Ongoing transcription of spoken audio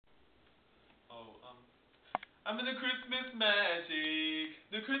I'm in the Christmas magic.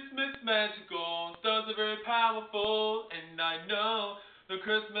 The Christmas magical stars are very powerful, and I know the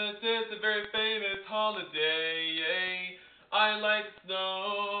Christmas is a very famous holiday. I like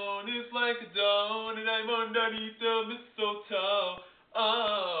snow, and it's like a dawn, and I'm underneath the mistletoe.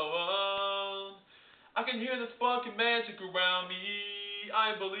 Oh, I can hear the spark and magic around me.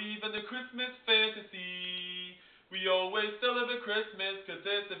 I believe in the Christmas fantasy. We always celebrate Christmas 'cause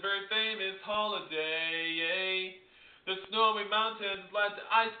it's a very famous holiday. The snowy mountains like the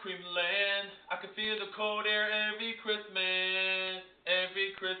ice cream land. I can feel the cold air every Christmas,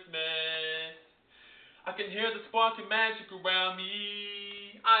 every Christmas. I can hear the spark and magic around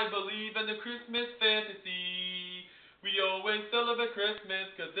me. I believe in the Christmas fantasy. We always celebrate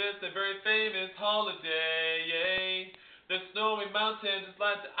Christmas 'cause it's a very famous holiday. The snowy mountains is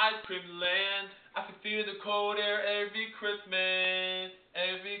like the ice cream land. I can feel the cold air every Christmas,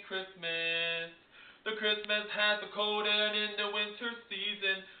 every Christmas. The Christmas has the cold air in the winter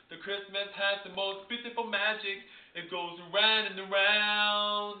season. The Christmas has the most beautiful magic. It goes around and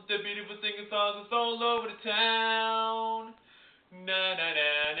around. The beautiful singing songs is all over the town. Na na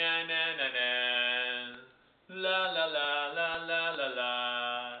na na na na na. La la la la la la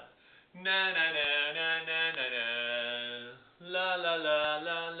la. Na na na na na na na. La la la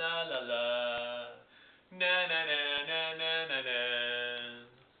la la la la. Na na na na na na na.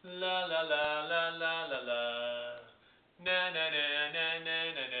 La la la la la la la. Na na na na na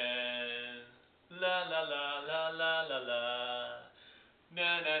na na. La la la la la la la.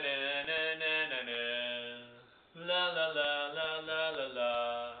 Na na na na na na na. La la la la la la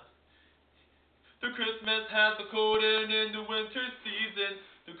la. The Christmas has the cold and in the winter season.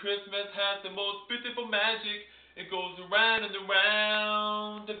 The Christmas has the most beautiful magic. It goes around and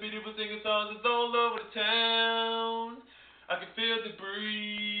around. The beautiful singing songs is all over the town. I can feel the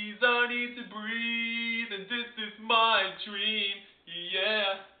breeze. I need to breathe, and this is my dream.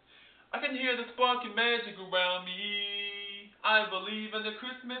 Yeah. I can hear the spark and magic around me. I believe in the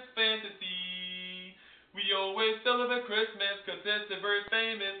Christmas fantasy. We always celebrate Christmas 'cause it's a very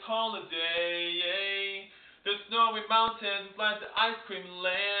famous holiday. The snowy mountains is like the ice cream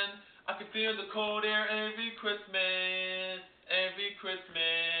land. I can feel the cold air every Christmas, every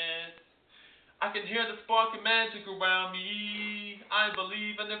Christmas. I can hear the spark and magic around me. I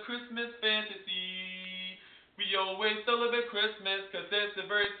believe in the Christmas fantasy. We always celebrate Christmas 'cause it's a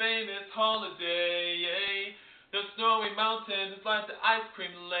very famous holiday. The snowy mountains is like the ice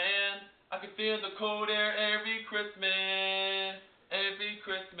cream land. I can feel the cold air every Christmas, every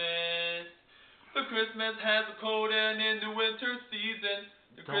Christmas. The Christmas has a cold air in the winter season.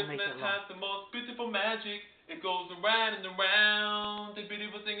 The Don't make Christmas it long. has the most beautiful magic. It goes around and around. The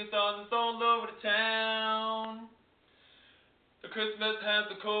beautiful singing songs is all over the town. The Christmas has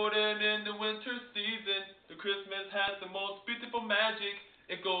the cold air in the winter season. The Christmas has the most beautiful magic.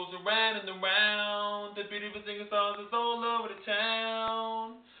 It goes around and around. The beautiful singing songs is all over the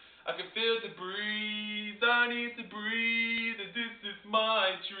town. I can feel the breeze. I need to breathe, and this is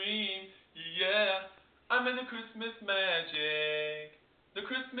my dream. Yeah, I'm in the Christmas magic. The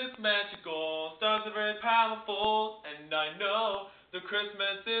Christmas magical stars are very powerful, and I know the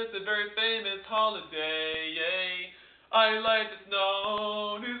Christmas is a very famous holiday. I like the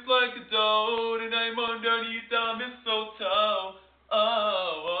snow, and it's like a dough, and I'm underneath the mistletoe.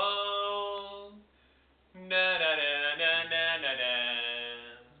 Oh, oh. Na na na na na na na.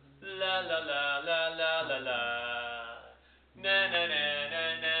 La la la la la la la. Na na na na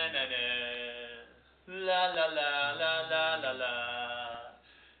na na na. La la la la la la la.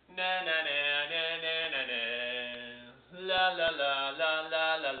 Na na na na na na na. La la la la la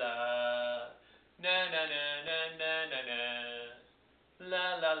la la. Na na na na na na na. La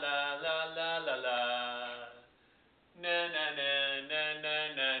la la la la la la. Na na na na na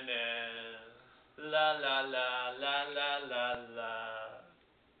na na. La la la la la la la.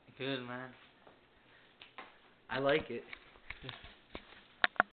 Good, man. I like it.